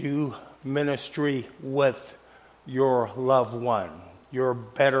Do ministry with your loved one, your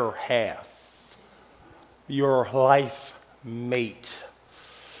better half, your life mate.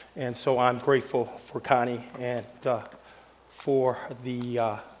 And so I'm grateful for Connie and for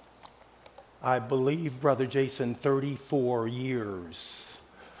the, I believe, Brother Jason, 34 years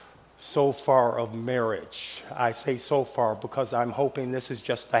so far of marriage. I say so far because I'm hoping this is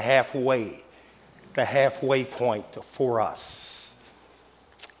just the halfway point for us.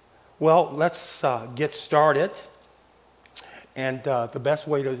 Well, let's get started. And the best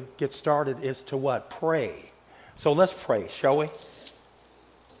way to get started is to what? Pray. So let's pray, shall we?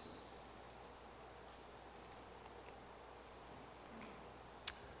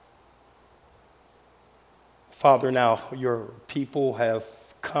 Father, now your people have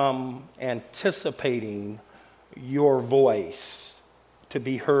come anticipating your voice to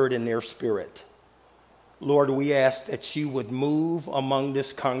be heard in their spirit. Lord, we ask that you would move among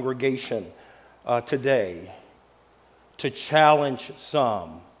this congregation today to challenge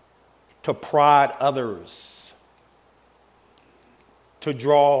some, to prod others, to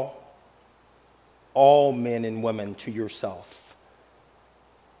draw all men and women to yourself.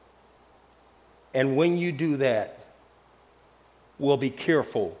 And when you do that, we'll be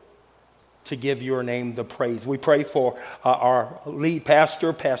careful to give your name the praise. We pray for our lead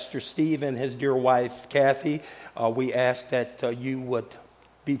pastor, Pastor Steve, and his dear wife, Kathy. We ask that you would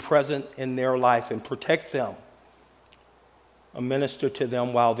be present in their life and protect them, minister to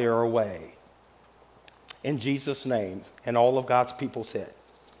them while they're away. In Jesus' name, and all of God's people said,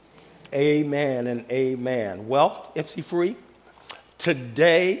 amen and amen. Well, Ipsy Free,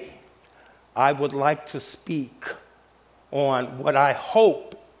 today I would like to speak on what I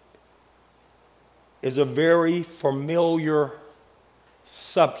hope is a very familiar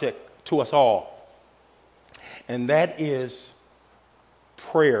subject to us all, and that is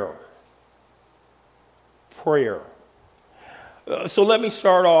prayer. Prayer. So let me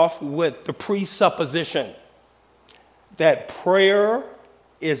start off with the presupposition that prayer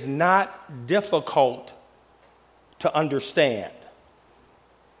is not difficult to understand.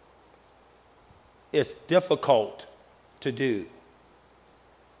 It's difficult to do.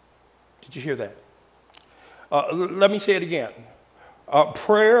 Did you hear that? Let me say it again.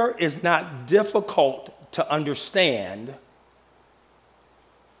 Prayer is not difficult to understand.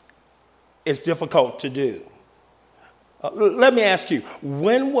 It's difficult to do. Let me ask you,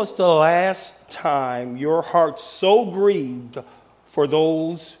 when was the last time your heart so grieved for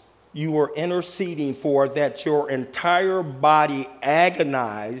those you were interceding for that your entire body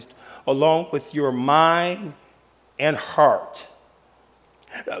agonized along with your mind and heart?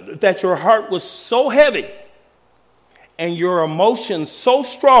 That your heart was so heavy and your emotions so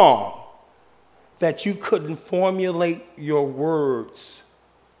strong that you couldn't formulate your words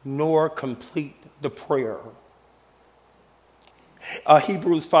nor complete the prayer.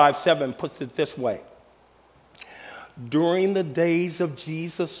 Hebrews 5:7 puts it this way. During the days of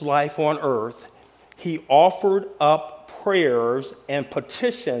Jesus' life on earth, he offered up prayers and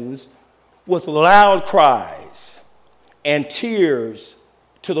petitions with loud cries and tears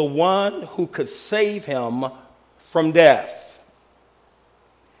to the one who could save him from death.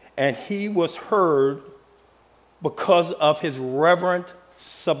 And he was heard because of his reverent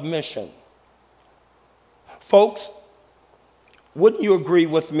submission. Folks, wouldn't you agree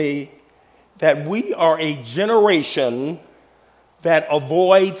with me that we are a generation that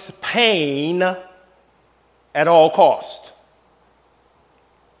avoids pain at all cost?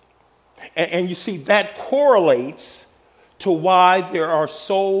 And you see, that correlates to why there are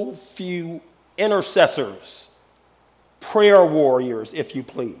so few intercessors, prayer warriors, if you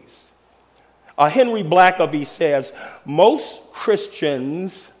please. Henry Blackaby says, most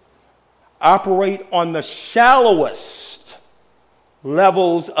Christians operate on the shallowest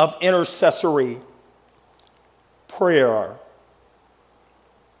levels of intercessory prayer.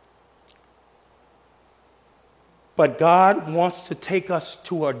 But God wants to take us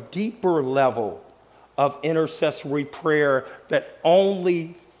to a deeper level of intercessory prayer that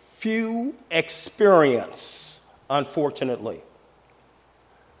only few experience, unfortunately.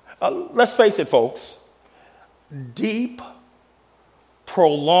 Let's face it, folks. Deep,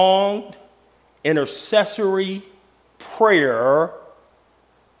 prolonged intercessory prayer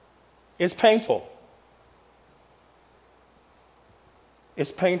is painful.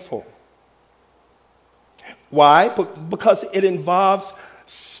 It's painful. Why? Because it involves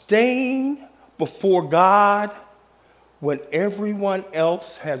staying before God when everyone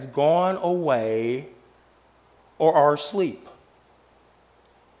else has gone away or are asleep.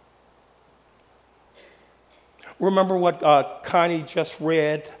 Remember what Connie just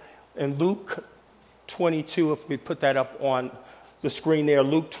read in Luke 22, if we put that up on the screen there,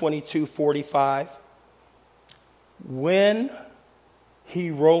 Luke 22:45. When he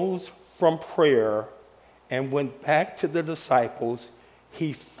rose from prayer and went back to the disciples,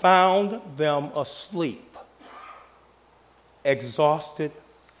 he found them asleep, exhausted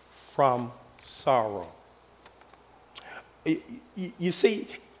from sorrow. You see,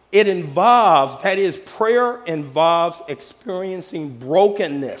 it involves, that is, prayer involves experiencing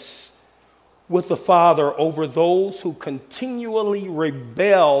brokenness with the Father over those who continually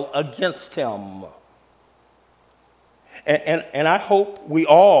rebel against him. And I hope we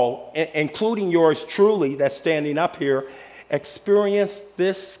all, including yours truly that's standing up here, experience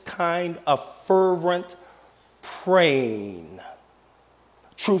this kind of fervent praying.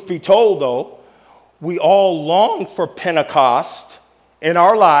 Truth be told, though, we all long for Pentecost in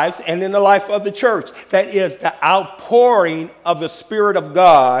our lives and in the life of the church. That is the outpouring of the Spirit of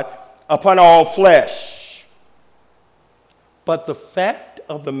God upon all flesh. But the fact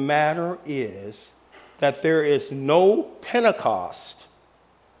of the matter is that there is no Pentecost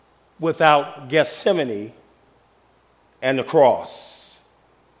without Gethsemane and the cross.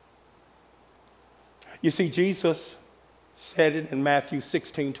 You see, Jesus said it in Matthew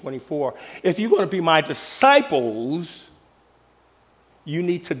 16:24. If you're going to be my disciples, you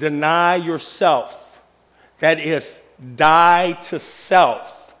need to deny yourself. That is, die to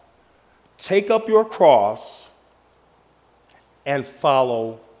self. Take up your cross and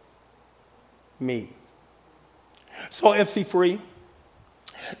follow me. So, MC3,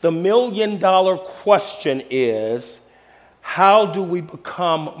 the $1 million question is, how do we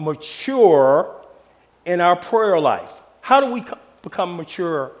become mature in our prayer life? How do we become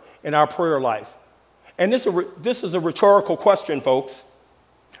mature in our prayer life? And this is a rhetorical question, folks.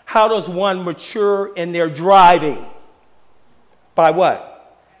 How does one mature in their driving? By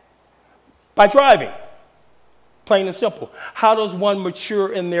what? By driving. Plain and simple. How does one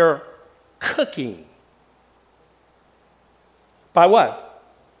mature in their cooking? By what?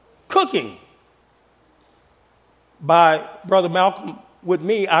 Cooking. By Brother Malcolm, with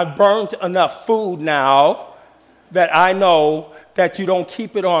me, I've burned enough food now that I know that you don't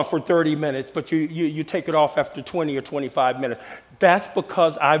keep it on for 30 minutes, but you take it off after 20 or 25 minutes. That's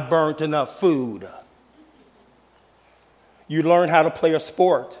because I've burnt enough food. You learn how to play a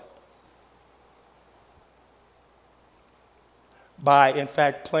sport by, in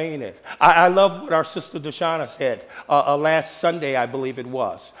fact, playing it. I love what our sister Deshauna said last Sunday, I believe it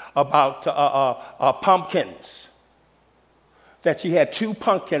was, about pumpkins. That she had 2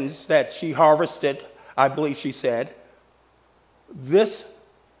 pumpkins that she harvested, I believe she said, this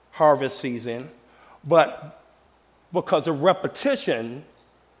harvest season, but because of repetition,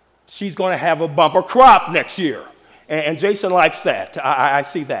 she's going to have a bumper crop next year. And Jason likes that. I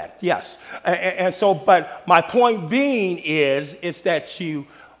see that, yes. And so, but my point being is that you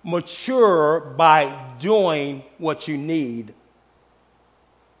mature by doing what you need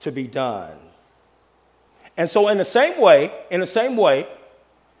to be done. And so in the same way,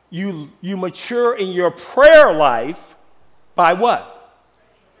 you mature in your prayer life by what?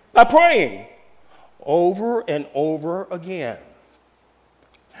 By praying over and over again.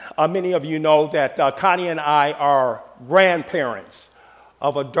 Many of you know that Connie and I are grandparents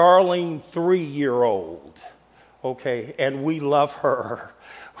of a darling 3-year-old, okay, and we love her.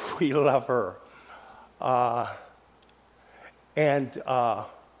 We love her.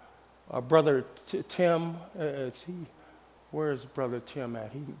 Brother Tim, where's Brother Tim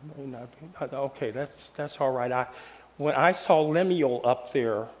at? He may not be. Okay, that's all right. When I saw Lemuel up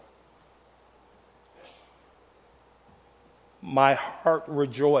there, my heart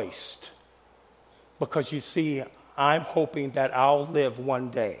rejoiced because, you see, I'm hoping that I'll live one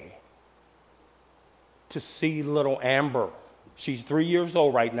day to see little Amber. She's 3 years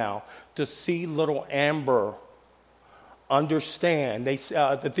old right now. To see little Amber understand.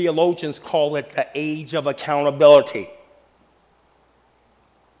 The theologians call it the age of accountability.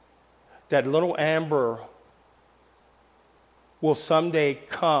 That little Amber will someday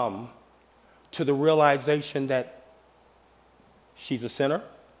come to the realization that she's a sinner,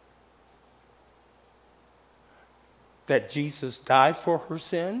 that Jesus died for her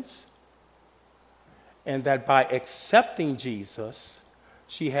sins, and that by accepting Jesus,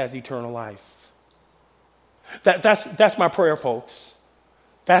 she has eternal life. That's my prayer, folks.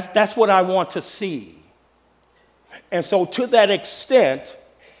 That's what I want to see. And so to that extent,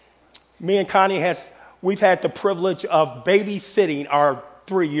 me and Connie we've had the privilege of babysitting our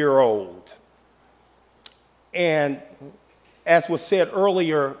 3-year-old. And as was said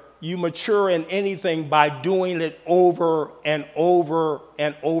earlier, you mature in anything by doing it over and over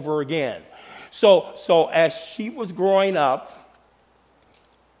and over again. So as she was growing up,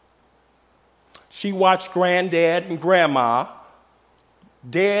 she watched granddad and grandma,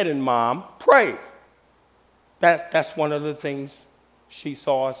 dad and mom pray. That's one of the things she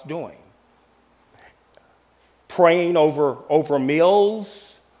saw us doing. Praying over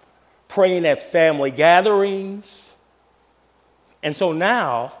meals, praying at family gatherings. And so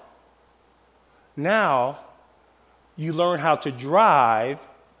now you learn how to drive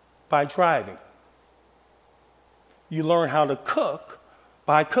by driving. You learn how to cook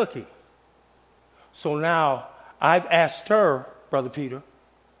by cooking. So now I've asked her, Brother Peter,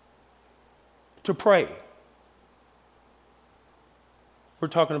 to pray. We're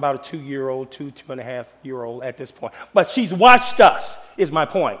talking about a 2-year-old, 2.5-year-old at this point. But she's watched us, is my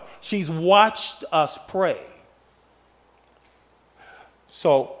point. She's watched us pray.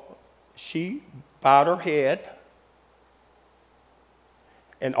 So she bowed her head,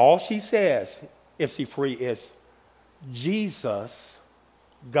 and all she says, if she's free, is, Jesus,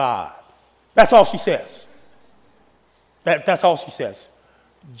 God. That's all she says. That's all she says.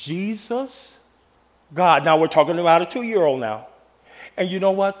 Jesus, God. Now we're talking about a 2-year-old now. And you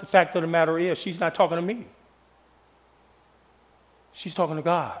know what? The fact of the matter is, she's not talking to me. She's talking to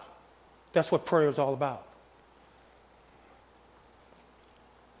God. That's what prayer is all about.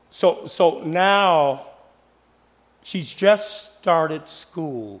 So now she's just started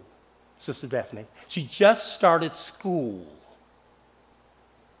school, Sister Daphne. She just started school.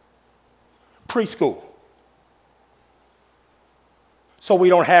 Preschool. So we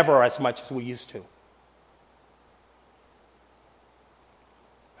don't have her as much as we used to.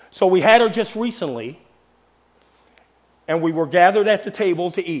 So we had her just recently, and we were gathered at the table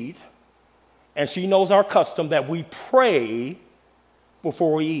to eat, and she knows our custom that we pray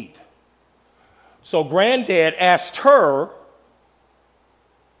before we eat. So Granddad asked her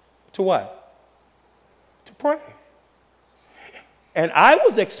to what? To pray. And I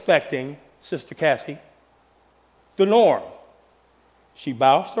was expecting, Sister Kathy, the norm. She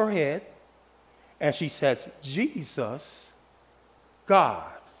bows her head, and she says, Jesus,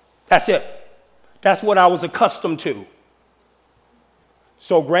 God. That's it. That's what I was accustomed to.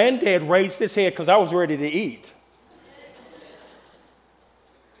 So Granddad raised his head because I was ready to eat.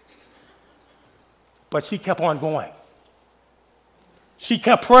 But she kept on going. She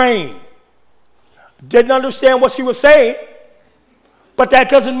kept praying. Didn't understand what she was saying, but that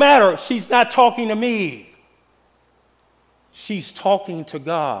doesn't matter. She's not talking to me. She's talking to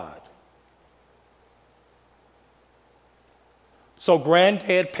God. So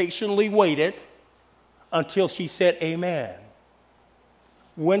Granddad patiently waited until she said amen.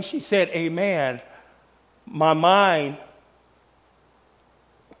 When she said amen, my mind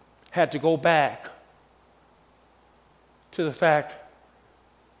had to go back to the fact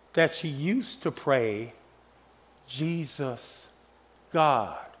that she used to pray, Jesus,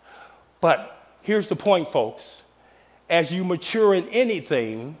 God. But here's the point, folks. As you mature in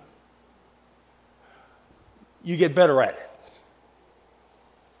anything, you get better at it.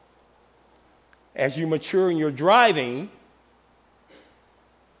 As you mature in your driving,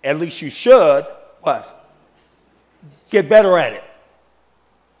 at least you should, what? Get better at it.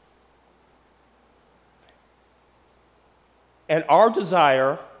 And our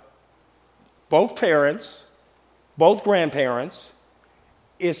desire, both parents, both grandparents,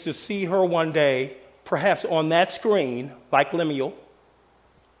 is to see her one day, perhaps on that screen, like Lemuel,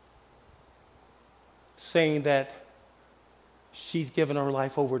 saying that she's given her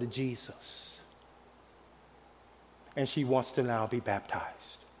life over to Jesus. And she wants to now be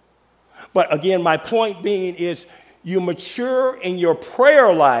baptized. But again, my point being is you mature in your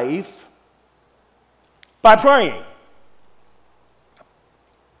prayer life by praying.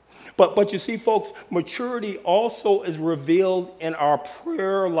 But you see, folks, maturity also is revealed in our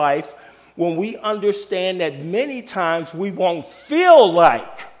prayer life when we understand that many times we won't feel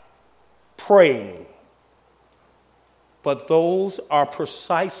like praying. But those are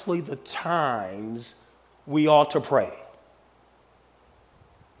precisely the times we ought to pray.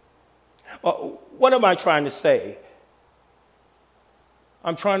 What am I trying to say?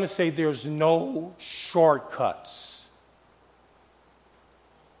 I'm trying to say there's no shortcuts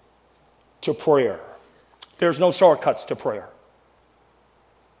to prayer. There's no shortcuts to prayer.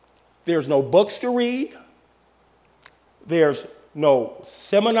 There's no books to read. There's no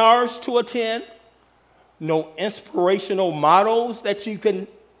seminars to attend. No inspirational mottos that you can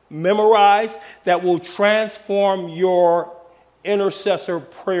memorize that will transform your intercessor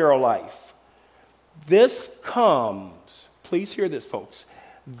prayer life. This comes, please hear this, folks.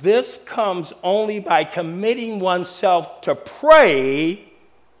 This comes only by committing oneself to pray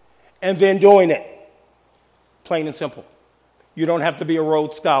and then doing it. Plain and simple. You don't have to be a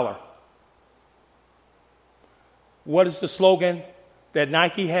Rhodes Scholar. What is the slogan that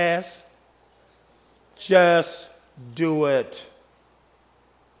Nike has? Just do it.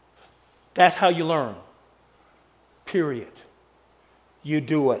 That's how you learn. Period. You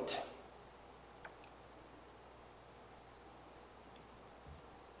do it.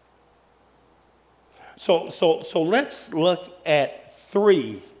 So let's look at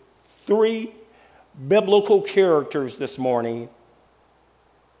three biblical characters this morning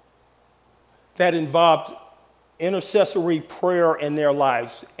that involved intercessory prayer in their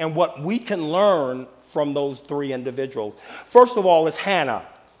lives and what we can learn from those three individuals. First of all is Hannah.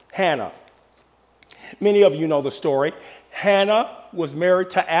 Hannah. Many of you know the story. Hannah was married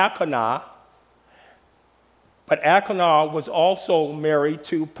to Elkanah, but Elkanah was also married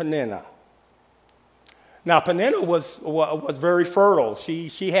to Peninnah. Now, Peninnah was very fertile.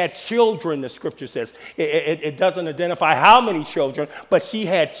 She had children, the scripture says. It doesn't identify how many children, but she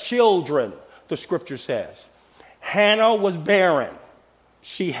had children, the scripture says. Hannah was barren.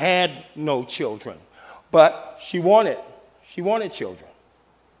 She had no children, but she wanted children.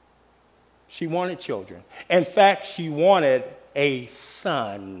 She wanted children. In fact, she wanted a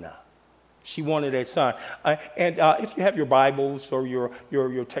son. She wanted a son. And if you have your Bibles or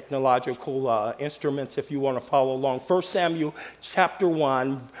your technological instruments, if you want to follow along, 1 Samuel chapter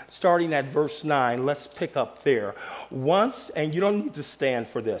 1, starting at verse 9, let's pick up there. Once, and you don't need to stand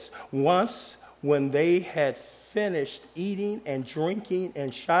for this, once when they had finished eating and drinking in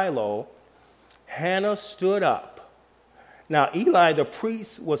Shiloh, Hannah stood up. Now Eli the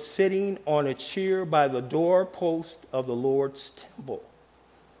priest was sitting on a chair by the doorpost of the Lord's temple.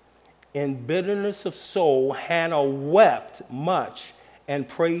 In bitterness of soul, Hannah wept much and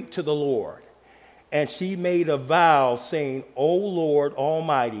prayed to the Lord. And she made a vow, saying, O Lord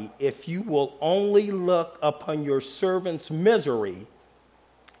Almighty, if you will only look upon your servant's misery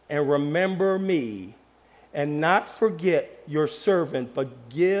and remember me, and not forget your servant, but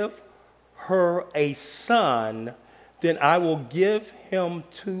give her a son, then I will give him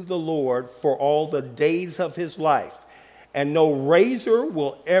to the Lord for all the days of his life, and no razor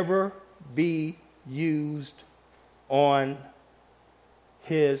will ever be used on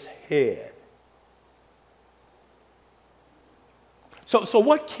his head. So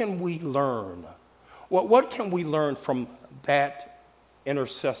what can we learn? What can we learn from that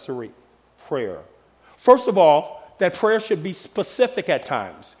intercessory prayer? First of all, that prayer should be specific at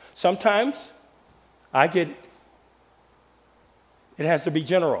times. Sometimes, I get it. It has to be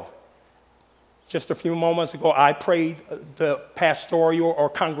general. Just a few moments ago, I prayed the pastoral or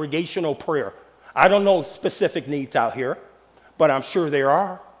congregational prayer. I don't know specific needs out here, but I'm sure there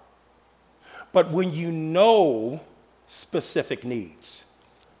are. But when you know specific needs,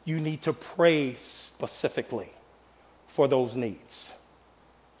 you need to pray specifically for those needs.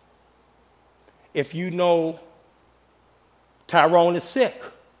 If you know Tyrone is sick,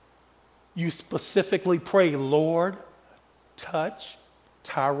 you specifically pray, Lord, touch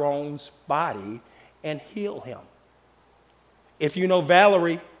Tyrone's body and heal him. If you know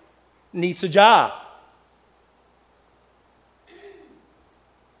Valerie needs a job,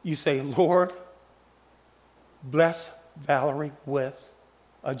 you say, Lord, bless Valerie with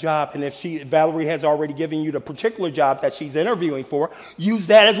a job. And if Valerie has already given you the particular job that she's interviewing for, use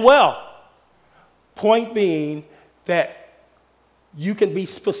that as well. Point being that you can be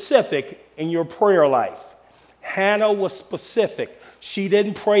specific in your prayer life. Hannah was specific. She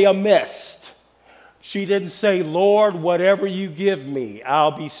didn't pray amiss. She didn't say, Lord, whatever you give me,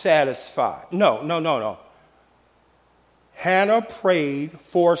 I'll be satisfied. No. Hannah prayed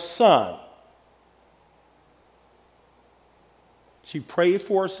for a son. She prayed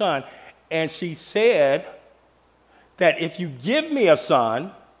for a son, and she said that if you give me a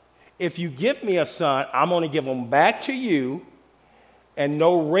son, I'm going to give him back to you, and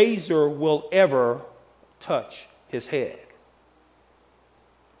no razor will ever touch his head.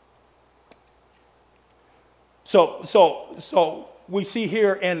 So we see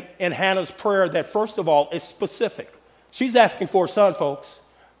here in Hannah's prayer that, first of all, it's specific. She's asking for a son, folks.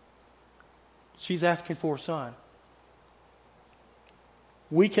 She's asking for a son.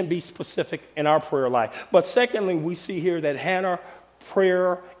 We can be specific in our prayer life. But secondly, we see here that Hannah's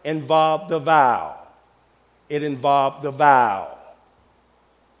prayer involved the vow. It involved the vow.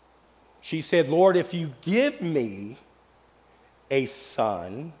 She said, Lord, if you give me a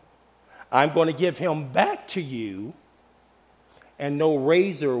son, I'm going to give him back to you, and no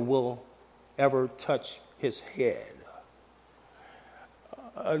razor will ever touch his head.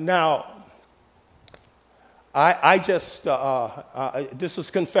 Now, I just, this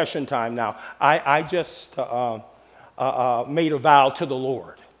is confession time now. I just made a vow to the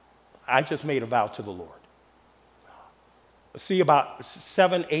Lord. I just made a vow to the Lord. See, about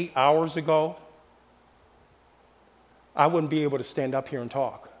 7-8 hours ago, I wouldn't be able to stand up here and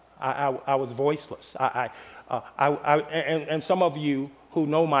talk. I was voiceless. And some of you who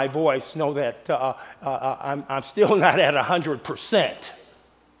know my voice know that I'm still not at 100%.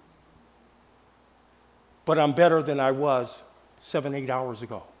 But I'm better than I was 7-8 hours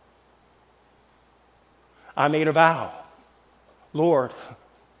ago. I made a vow. Lord,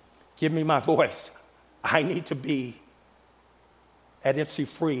 give me my voice. I need to be at Ipsy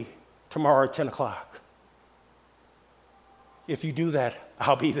Free tomorrow at 10 o'clock. If you do that,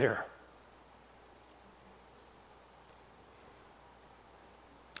 I'll be there.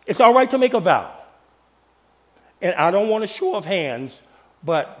 It's all right to make a vow. And I don't want to show of hands,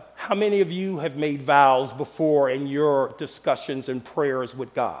 but how many of you have made vows before in your discussions and prayers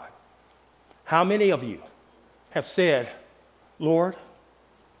with God? How many of you have said, Lord,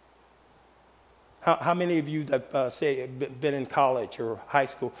 how many of you that say been in college or high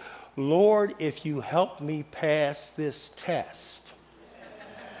school, Lord, if you help me pass this test.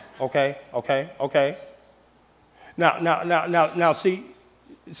 Okay. Now, see,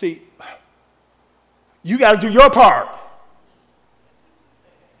 you got to do your part.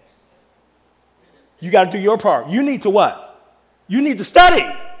 You got to do your part. You need to what? You need to study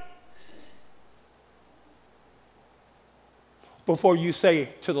before you say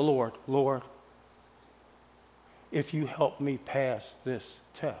to the Lord, Lord, if you help me pass this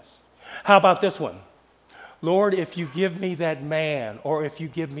test. How about this one? Lord, if you give me that man or if you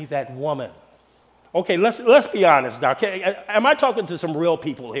give me that woman. Okay, let's be honest now. Okay, am I talking to some real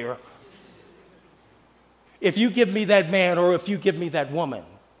people here? If you give me that man or if you give me that woman,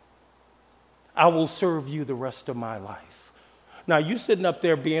 I will serve you the rest of my life. Now, you sitting up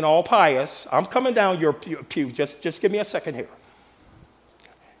there being all pious. I'm coming down your pew. Just give me a second here.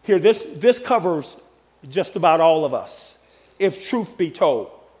 Here, this covers just about all of us, if truth be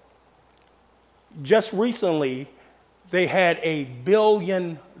told. Just recently, they had a $1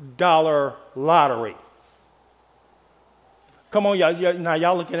 billion lottery. Come on, y'all. Now,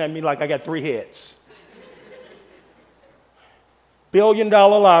 y'all looking at me like I got 3 heads. $1 billion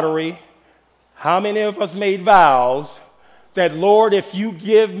lottery. How many of us made vows that, Lord, if you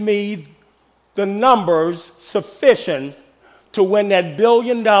give me the numbers sufficient to win that $1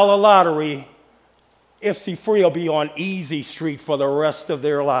 billion lottery, Ipsy Free will be on Easy Street for the rest of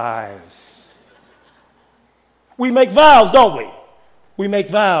their lives. We make vows, don't we? We make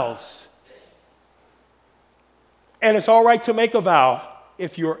vows. And it's all right to make a vow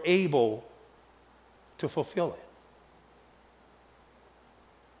if you're able to fulfill it.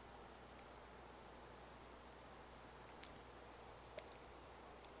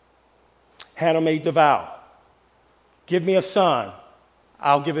 Hannah made the vow. Give me a son,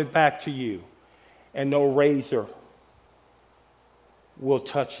 I'll give it back to you. And no razor will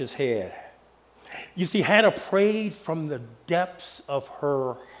touch his head. You see, Hannah prayed from the depths of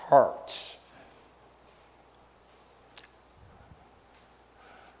her heart.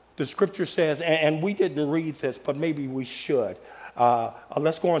 The scripture says, and we didn't read this, but maybe we should.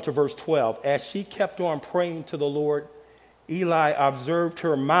 Let's go on to verse 12. As she kept on praying to the Lord, Eli observed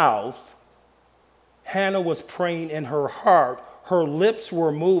her mouth. Hannah was praying in her heart. Her lips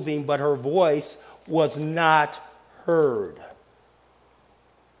were moving, but her voice was not heard.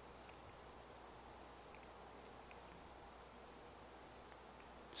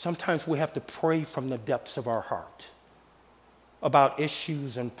 Sometimes we have to pray from the depths of our heart about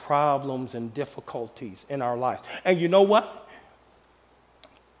issues and problems and difficulties in our lives. And you know what?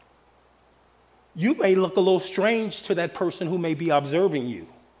 You may look a little strange to that person who may be observing you.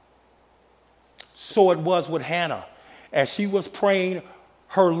 So it was with Hannah. As she was praying,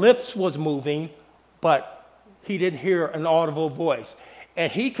 her lips was moving, but he didn't hear an audible voice.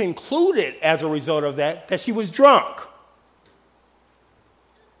 And he concluded as a result of that she was drunk.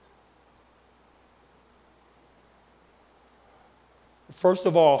 First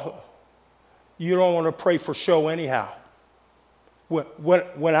of all, you don't want to pray for show anyhow.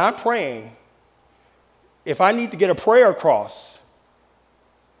 When I'm praying, if I need to get a prayer across,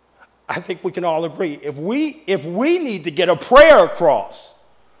 I think we can all agree. If we need to get a prayer across,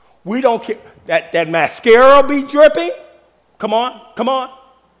 we don't care. That mascara will be dripping. Come on.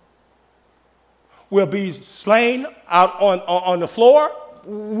 We'll be slain out on the floor.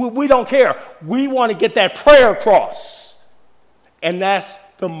 We don't care. We want to get that prayer across. And that's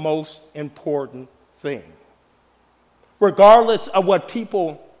the most important thing. regardless of what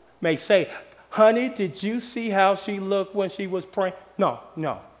people may say. Honey, did you see how she looked when she was praying? No.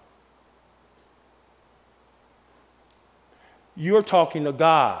 You're talking to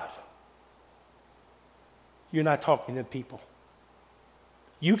God. You're not talking to people.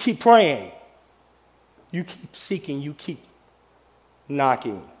 You keep praying. You keep seeking. You keep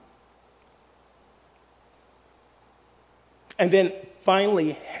knocking. And then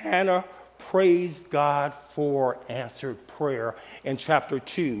finally, Hannah praised God for answered prayer in chapter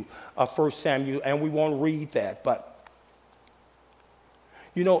 2 of 1 Samuel, and we won't read that, but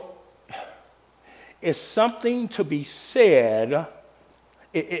it's something to be said.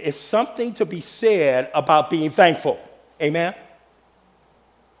 It's something to be said about being thankful. Amen?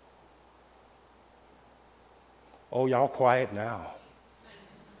 Oh, y'all quiet now.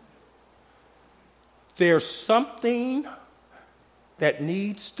 There's something that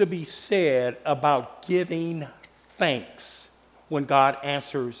needs to be said about giving thanks when God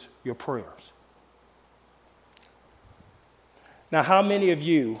answers your prayers. Now, how many of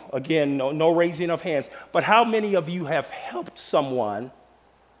you, again, no raising of hands, but how many of you have helped someone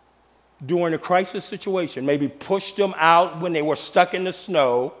during a crisis situation, maybe pushed them out when they were stuck in the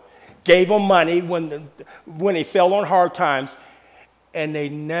snow, gave them money when they fell on hard times, and they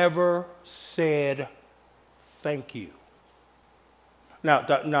never said thank you? Now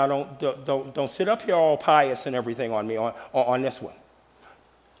don't sit up here all pious and everything on me on this one.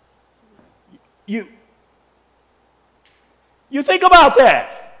 You think about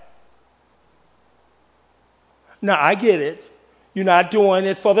that. Now, I get it. You're not doing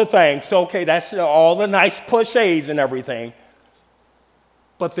it for the thanks. Okay, that's all the nice cliches and everything.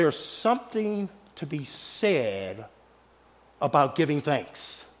 But there's something to be said about giving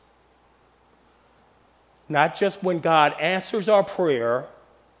thanks. Not just when God answers our prayer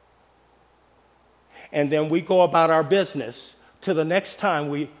and then we go about our business to the next time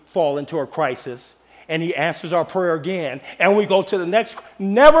we fall into a crisis and he answers our prayer again and we go to the next,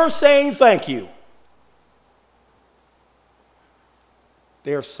 never saying thank you.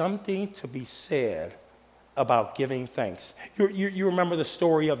 There's something to be said about giving thanks. You remember the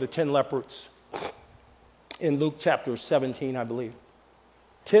story of the 10 lepers in Luke chapter 17, I believe.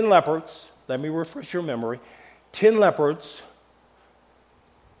 10 lepers. Let me refresh your memory. 10 lepers,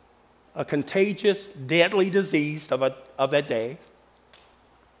 a contagious, deadly disease of that day.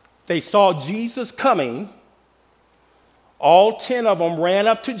 They saw Jesus coming. All 10 of them ran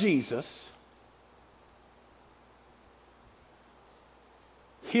up to Jesus.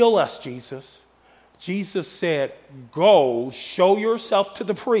 Heal us, Jesus. Jesus said, go, show yourself to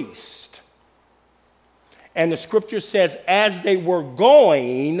the priest. And the scripture says, as they were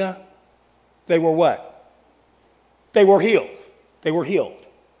going, they were what? They were healed. They were healed.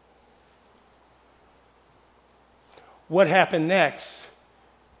 What happened next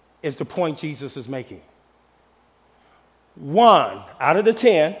is the point Jesus is making. 1 out of the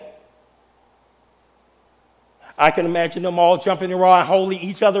 10, I can imagine them all jumping around, holding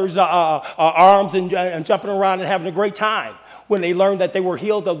each other's arms and jumping around and having a great time when they learned that they were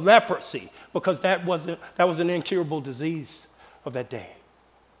healed of leprosy, because that was an incurable disease of that day.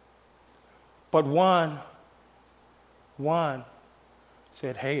 But one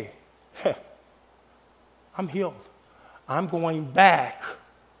said, hey, I'm healed. I'm going back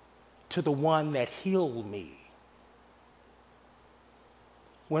to the one that healed me.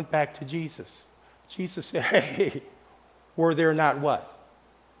 Went back to Jesus. Jesus said, hey, were there not what?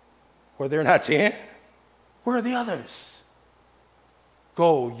 Were there not 10? Where are the others?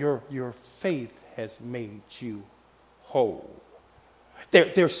 Go, your faith has made you whole.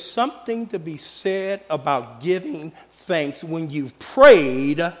 There's something to be said about giving thanks when you've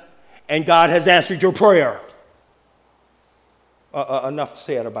prayed and God has answered your prayer. Enough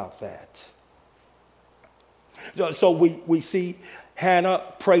said about that. So we see Hannah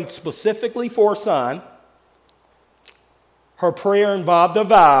prayed specifically for a son. Her prayer involved a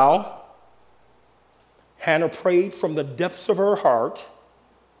vow. Hannah prayed from the depths of her heart.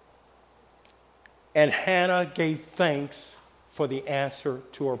 And Hannah gave thanks for the answer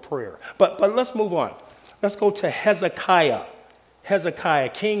to her prayer. But let's move on. Let's go to Hezekiah.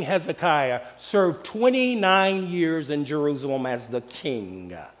 King Hezekiah served 29 years in Jerusalem as the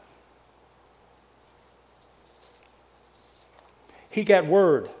king. He got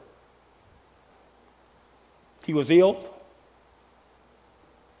word. He was ill.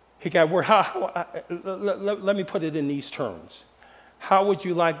 He got word. Let me put it in these terms. How would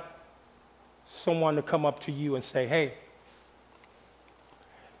you like someone to come up to you and say, hey,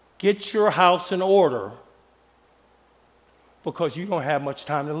 get your house in order because you don't have much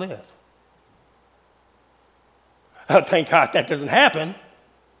time to live? Thank God that doesn't happen.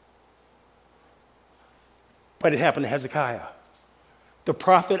 But it happened to Hezekiah. The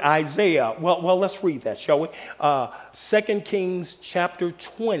prophet Isaiah, well, let's read that, shall we? 2 Kings chapter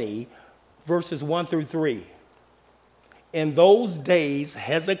 20, verses 1 through 3. In those days,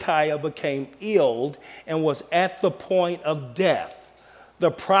 Hezekiah became ill and was at the point of death. The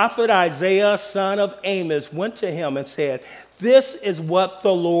prophet Isaiah, son of Amos, went to him and said, "This is what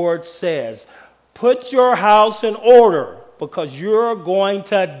the Lord says. Put your house in order because you're going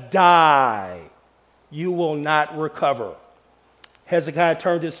to die. You will not recover." Hezekiah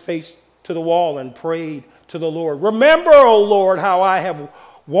turned his face to the wall and prayed to the Lord. "Remember, O Lord, how I have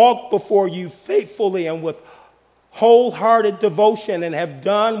walked before you faithfully and with wholehearted devotion and have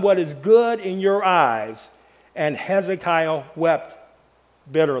done what is good in your eyes." And Hezekiah wept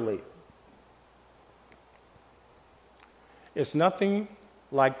bitterly. It's nothing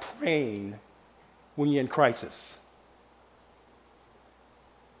like praying when you're in crisis.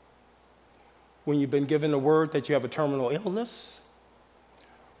 When you've been given the word that you have a terminal illness,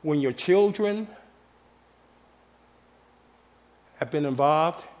 when your children have been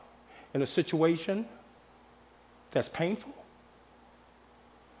involved in a situation that's painful,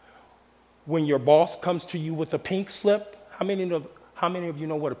 when your boss comes to you with a pink slip. How many of you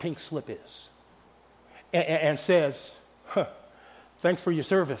know what a pink slip is? And says, "Thanks for your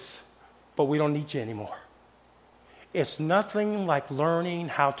service, but we don't need you anymore." It's nothing like learning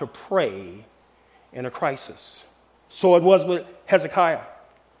how to pray in a crisis. So it was with Hezekiah.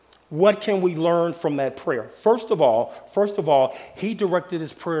 What can we learn from that prayer? First of all, he directed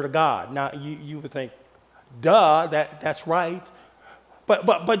his prayer to God. Now, you would think, duh, that's right.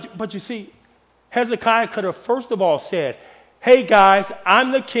 But you see, Hezekiah could have first of all said, "Hey guys,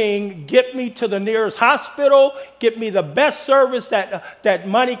 I'm the king. Get me to the nearest hospital. Get me the best service that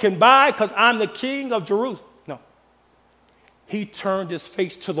money can buy because I'm the king of Jerusalem." No. He turned his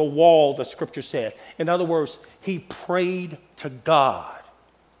face to the wall, the scripture says. In other words, he prayed to God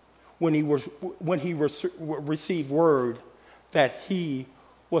when he received word that he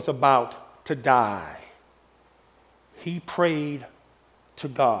was about to die. He prayed to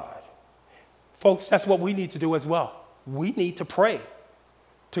God. Folks, that's what we need to do as well. We need to pray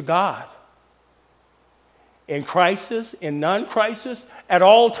to God. In crisis, in non-crisis, at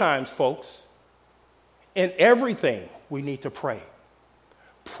all times, folks. In everything, we need to pray.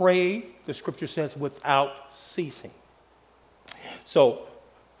 Pray, the scripture says, without ceasing. So,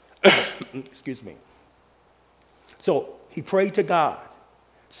 excuse me. So, he prayed to God.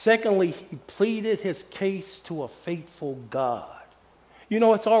 Secondly, he pleaded his case to a faithful God. You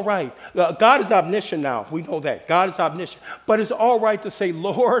know, it's all right. God is omniscient now. We know that. God is omniscient. But it's all right to say,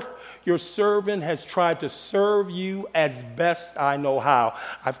 "Lord, your servant has tried to serve you as best I know how.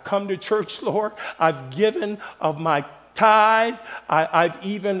 I've come to church, Lord. I've given of my tithe. I've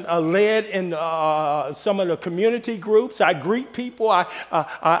even led in some of the community groups. I greet people.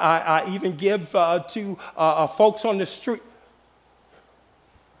 I even give to folks on the street."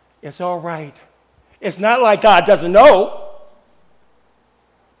 It's all right. It's not like God doesn't know.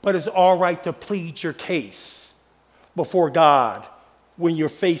 But it's all right to plead your case before God when you're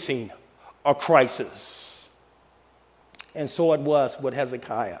facing a crisis. And so it was with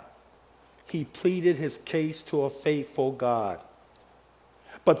Hezekiah. He pleaded his case to a faithful God.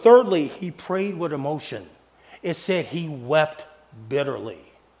 But thirdly, he prayed with emotion. It said he wept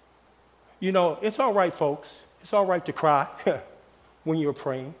bitterly. You know, it's all right, folks. It's all right to cry when you're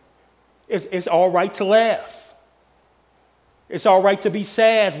praying. It's all right to laugh. It's all right to be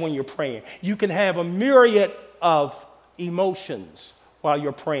sad when you're praying. You can have a myriad of emotions while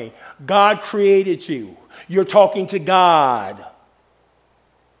you're praying. God created you. You're talking to God.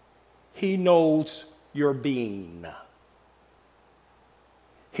 He knows your being.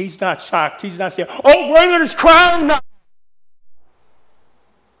 He's not shocked. He's not saying, "Oh, Raymond is crying now."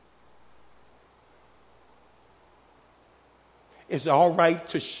 It's all right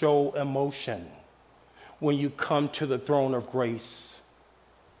to show emotion when you come to the throne of grace,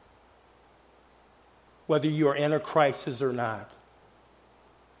 whether you're in a crisis or not.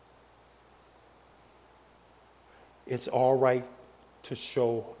 It's all right to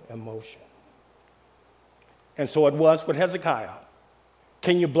show emotion. And so it was with Hezekiah.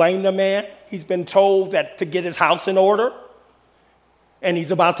 Can you blame the man? He's been told that to get his house in order, and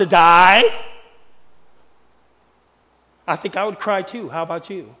he's about to die. I think I would cry too. How about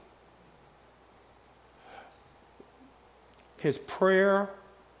you? His prayer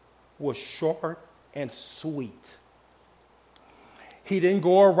was short and sweet. He didn't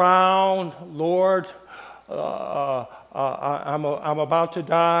go around, "Lord, I'm about to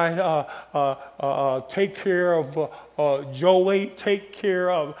die. Take care of Joey. Take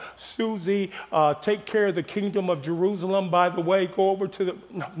care of Susie. Take care of the kingdom of Jerusalem. By the way, go over to the...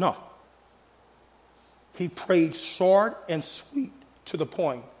 No. He prayed short and sweet to the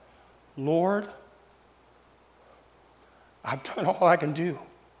point. Lord, I've done all I can do.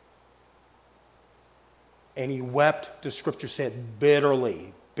 And he wept, the scripture said,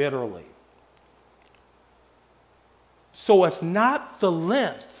 bitterly. So it's not the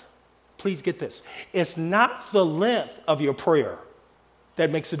length, please get this, it's not the length of your prayer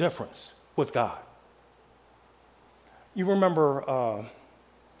that makes a difference with God. You remember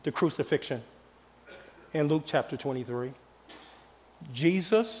the crucifixion in Luke chapter 23?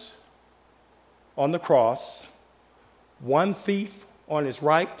 Jesus on the cross, one thief on his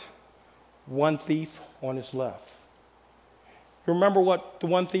right, one thief on his left. You remember what the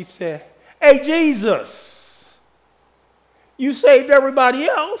one thief said? Hey, Jesus, you saved everybody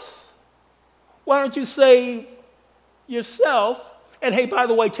else. Why don't you save yourself? And hey, by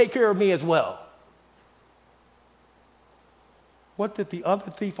the way, take care of me as well. What did the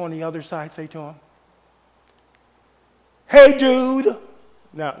other thief on the other side say to him? Hey, dude.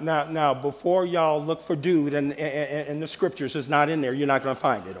 Now, before y'all look for dude in the scriptures, it's not in there. You're not going to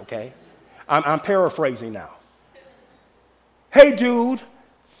find it, okay? I'm paraphrasing now. Hey, dude,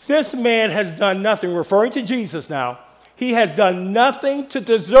 this man has done nothing, referring to Jesus now. He has done nothing to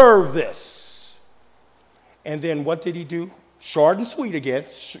deserve this. And then what did he do? Short and sweet again,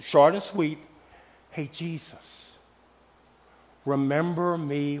 short and sweet. Hey, Jesus, remember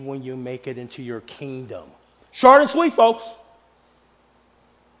me when you make it into your kingdom. Short and sweet, folks.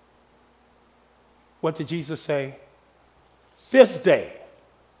 What did Jesus say? This day,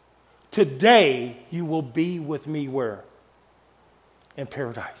 today, you will be with me where? In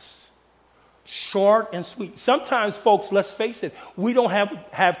paradise. Short and sweet. Sometimes, folks, let's face it, we don't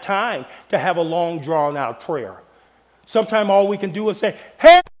have time to have a long, drawn-out prayer. Sometimes all we can do is say,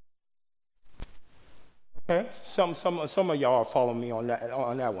 hey! Okay? Some of y'all are following me on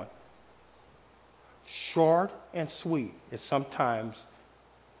that one. Short and sweet is sometimes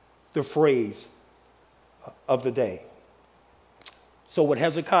the phrase of the day. So with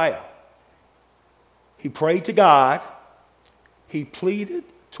Hezekiah, he prayed to God. He pleaded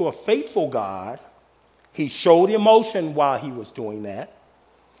to a faithful God. He showed emotion while he was doing that.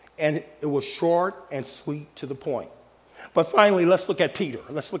 And it was short and sweet to the point. But finally, let's look at Peter.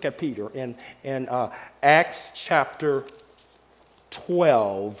 Let's look at Peter in Acts chapter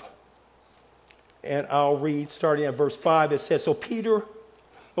 12. And I'll read starting at verse 5. It says, so Peter,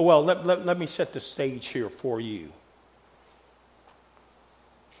 well, let me set the stage here for you.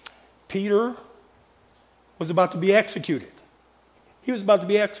 Peter was about to be executed. He was about to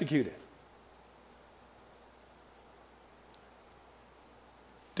be executed.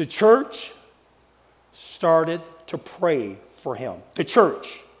 The church started to pray for him. The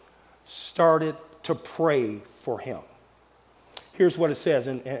church started to pray for him. Here's what it says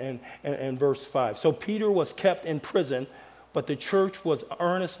in verse 5. So Peter was kept in prison, but the church was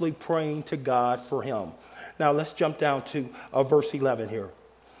earnestly praying to God for him. Now let's jump down to verse 11 here.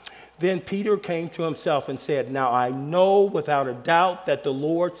 Then Peter came to himself and said, now I know without a doubt that the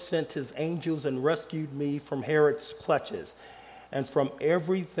Lord sent his angels and rescued me from Herod's clutches and from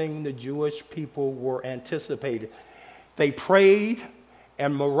everything the Jewish people were anticipating. They prayed,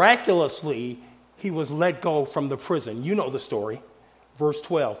 and miraculously, he was let go from the prison. You know the story. Verse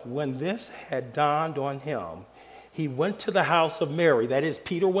 12, when this had dawned on him, he went to the house of Mary. That is,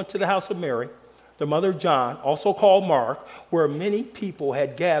 Peter went to the house of Mary, the mother of John, also called Mark, where many people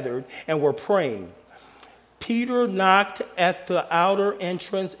had gathered and were praying. Peter knocked at the outer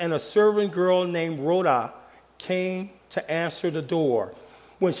entrance, and a servant girl named Rhoda came to answer the door.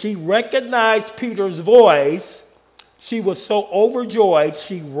 When she recognized Peter's voice, she was so overjoyed,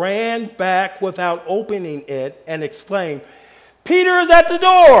 she ran back without opening it and exclaimed, Peter is at the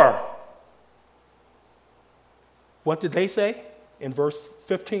door. What did they say in verse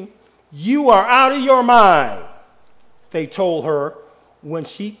 15? You are out of your mind, they told her. When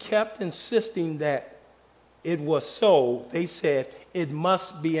she kept insisting that it was so, they said, it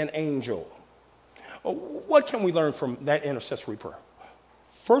must be an angel. What can we learn from that intercessory prayer?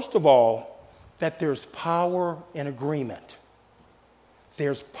 First of all, that there's power in agreement.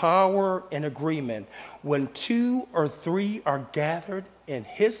 There's power in agreement. When 2 or 3 are gathered in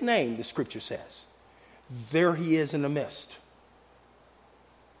his name, the scripture says, there he is in the midst.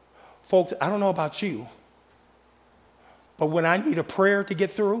 Folks, I don't know about you, but when I need a prayer to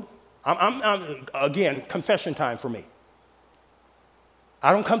get through, I'm again, confession time for me.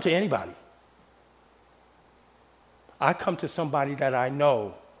 I don't come to anybody. I come to somebody that I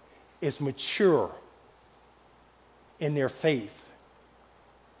know is mature in their faith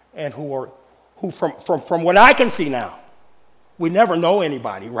and who from what I can see now, we never know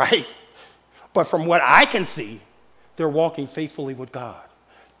anybody, right? But from what I can see, they're walking faithfully with God.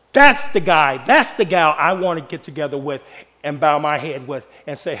 That's the guy, that's the gal I want to get together with and bow my head with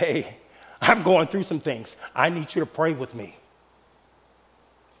and say, hey, I'm going through some things. I need you to pray with me.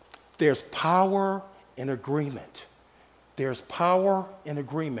 There's power in agreement. There's power in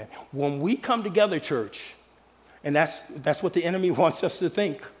agreement. When we come together, church, and that's what the enemy wants us to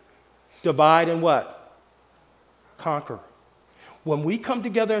think. Divide and what? Conquer. When we come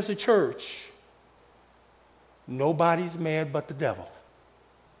together as a church, nobody's mad but the devil.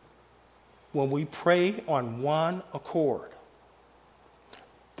 When we pray on one accord.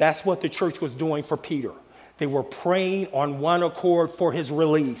 That's what the church was doing for Peter. They were praying on one accord for his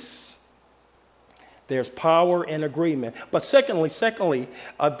release. There's power in agreement. But secondly,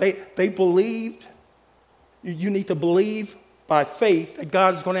 they believed, you need to believe by faith that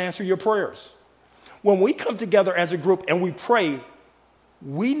God is going to answer your prayers. When we come together as a group and we pray,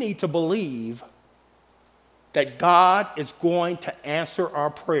 we need to believe that God is going to answer our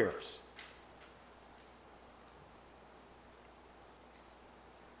prayers.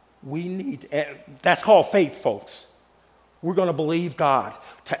 That's called faith, folks. We're going to believe God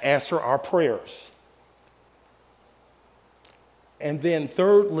to answer our prayers. And then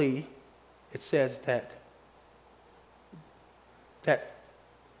thirdly, it says that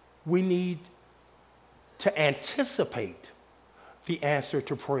we need to anticipate the answer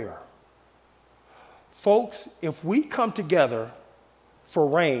to prayer. Folks, if we come together for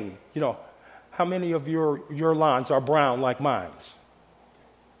rain, how many of your lawns are brown like mine?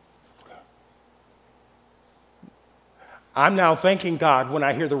 I'm now thanking God when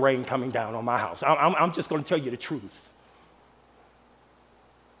I hear the rain coming down on my house. I'm just going to tell you the truth.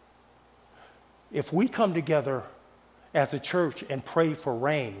 If we come together as a church and pray for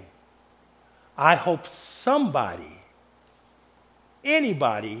rain, I hope somebody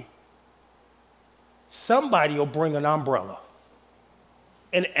will bring an umbrella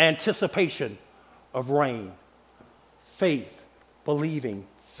in anticipation of rain. Faith, believing.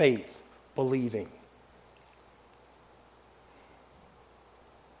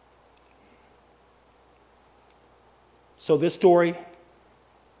 So this story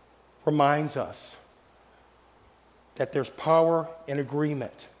reminds us that there's power in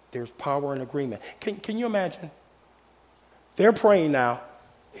agreement. There's power in agreement. Can you imagine? They're praying now.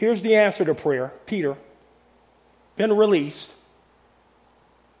 Here's the answer to prayer. Peter, been released.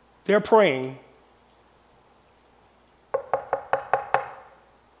 They're praying.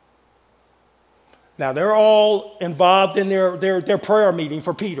 Now, they're all involved in their prayer meeting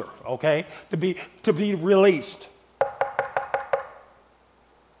for Peter, okay, to be released.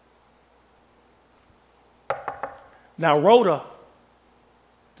 Now, Rhoda,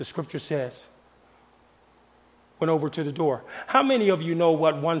 the scripture says, went over to the door. How many of you know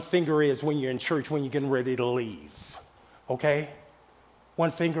what one finger is when you're in church, when you're getting ready to leave? Okay? One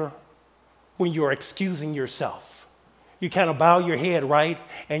finger when you're excusing yourself. You kind of bow your head, right?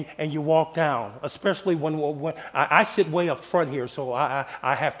 And you walk down, especially when I sit way up front here, so I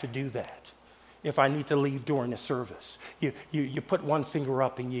have to do that. If I need to leave during the service, you put one finger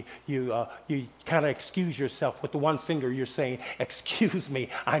up and you kind of excuse yourself. With the one finger, you're saying, excuse me,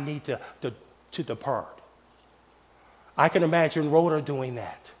 I need to depart. I can imagine Rhoda doing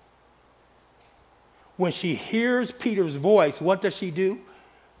that. When she hears Peter's voice, what does she do?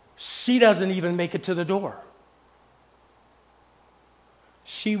 She doesn't even make it to the door.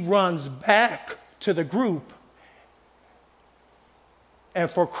 She runs back to the group. And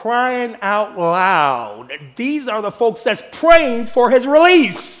for crying out loud, these are the folks that's praying for his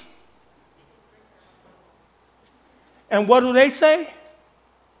release. And what do they say?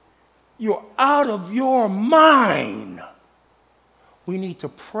 You're out of your mind. We need to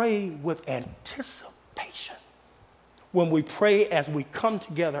pray with anticipation. When we pray as we come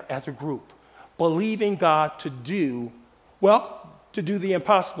together as a group, believing God to do the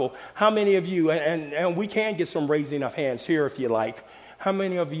impossible. How many of you, and we can get some raising of hands here if you like, how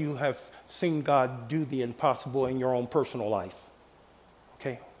many of you have seen God do the impossible in your own personal life?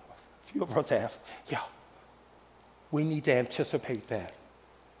 Okay, a few of us have. Yeah, we need to anticipate that.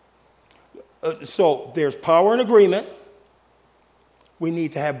 So there's power in agreement. We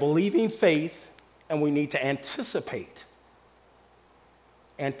need to have believing faith, and we need to anticipate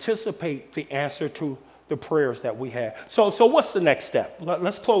the answer to the prayers that we have. So what's the next step?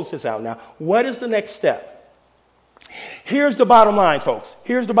 Let's close this out now. What is the next step? Here's the bottom line, folks.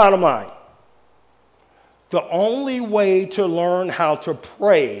 Here's the bottom line. The only way to learn how to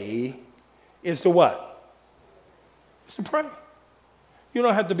pray is to what? Is to pray. You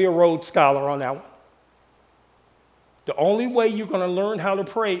don't have to be a Rhodes Scholar on that one. The only way you're going to learn how to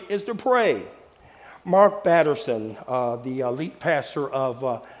pray is to pray. Mark Batterson, the lead pastor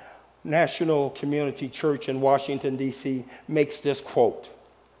of National Community Church in Washington, D.C., makes this quote.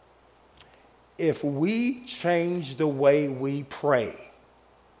 If we change the way we pray,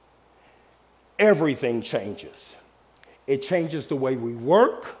 everything changes. It changes the way we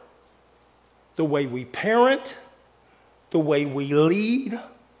work, the way we parent, the way we lead.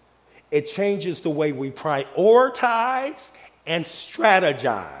 It changes the way we prioritize and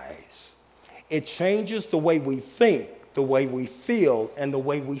strategize. It changes the way we think, the way we feel, and the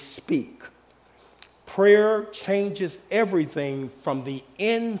way we speak. Prayer changes everything from the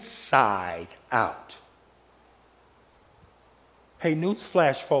inside out. Hey,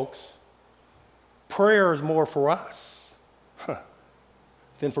 newsflash, folks. Prayer is more for us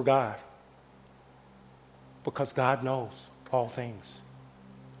than for God. Because God knows all things.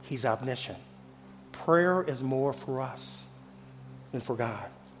 He's omniscient. Prayer is more for us than for God.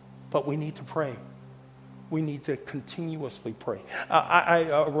 But we need to pray. We need to continuously pray.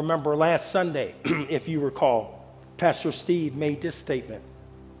 I remember last Sunday, if you recall, Pastor Steve made this statement.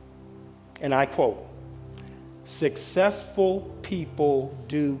 And I quote, "Successful people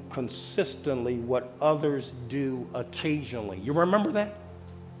do consistently what others do occasionally." You remember that?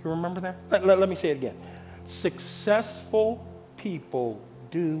 You remember that? Let me say it again. Successful people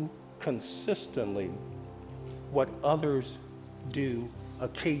do consistently what others do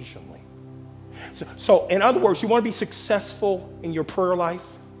occasionally. So in other words, you want to be successful in your prayer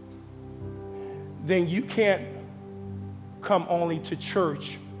life? Then you can't come only to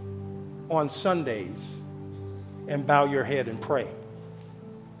church on Sundays and bow your head and pray.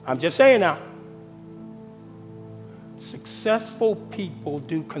 I'm just saying now. Successful people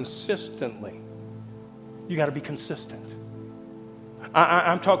do consistently. You got to be consistent.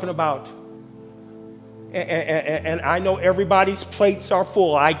 I'm talking about, and I know everybody's plates are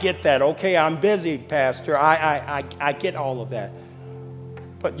full. I get that. Okay, I'm busy, Pastor. I get all of that.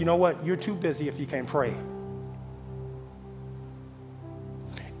 But you know what? You're too busy if you can't pray.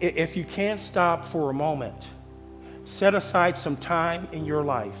 If you can't stop for a moment, set aside some time in your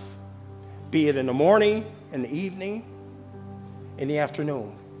life, be it in the morning, in the evening, in the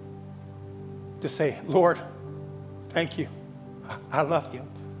afternoon, to say, Lord, thank you. I love you.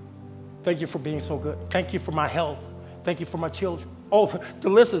 Thank you for being so good. Thank you for my health. Thank you for my children. Oh, the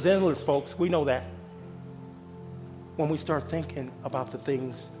list is endless, folks. We know that. When we start thinking about the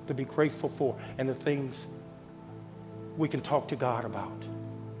things to be grateful for and the things we can talk to God about.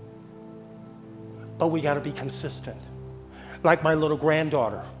 But we got to be consistent. Like my little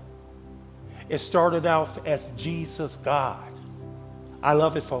granddaughter. It started out as Jesus God. I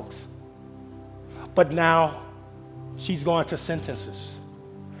love it, folks. But now she's going to sentences.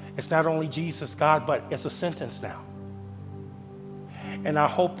 It's not only Jesus God, but it's a sentence now. And I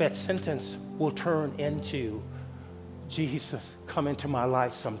hope that sentence will turn into Jesus, come into my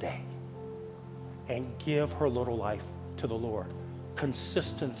life someday and give her little life to the Lord.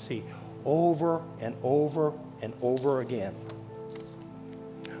 Consistency over and over and over again.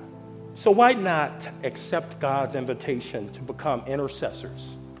 So why not accept God's invitation to become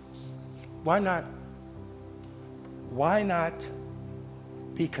intercessors? Why not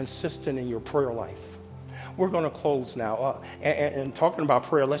be consistent in your prayer life? We're going to close now. And talking about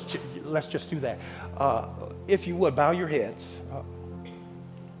prayer, let's just do that. If you would, bow your heads,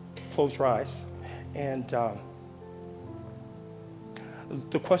 close your eyes. And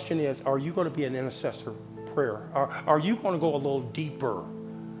the question is, are you going to be an intercessor prayer? Are you going to go a little deeper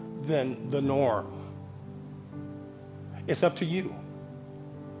than the norm? It's up to you.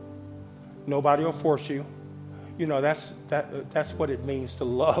 Nobody will force you. You know, that's what it means to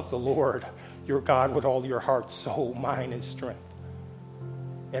love the Lord, your God, with all your heart, soul, mind, and strength.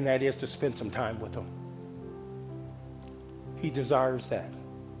 And that is to spend some time with Him. He desires that.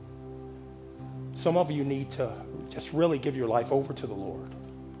 Some of you need to just really give your life over to the Lord.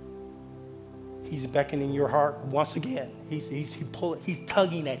 He's beckoning your heart once again. He's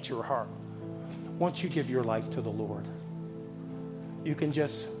tugging at your heart. Once you give your life to the Lord, you can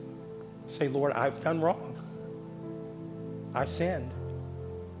just say, Lord, I've done wrong. I've sinned.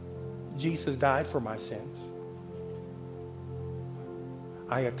 Jesus died for my sins.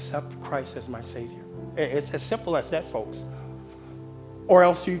 I accept Christ as my Savior. It's as simple as that, folks. Or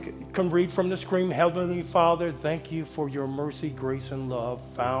else you can read from the screen, Heavenly Father, thank you for your mercy, grace, and love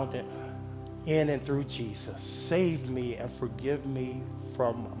found in. in and through Jesus. Save me and forgive me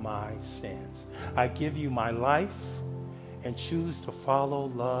from my sins. I give you my life and choose to follow,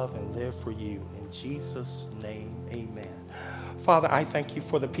 love, and live for you. In Jesus' name, amen. Father, I thank you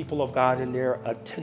for the people of God in their attention.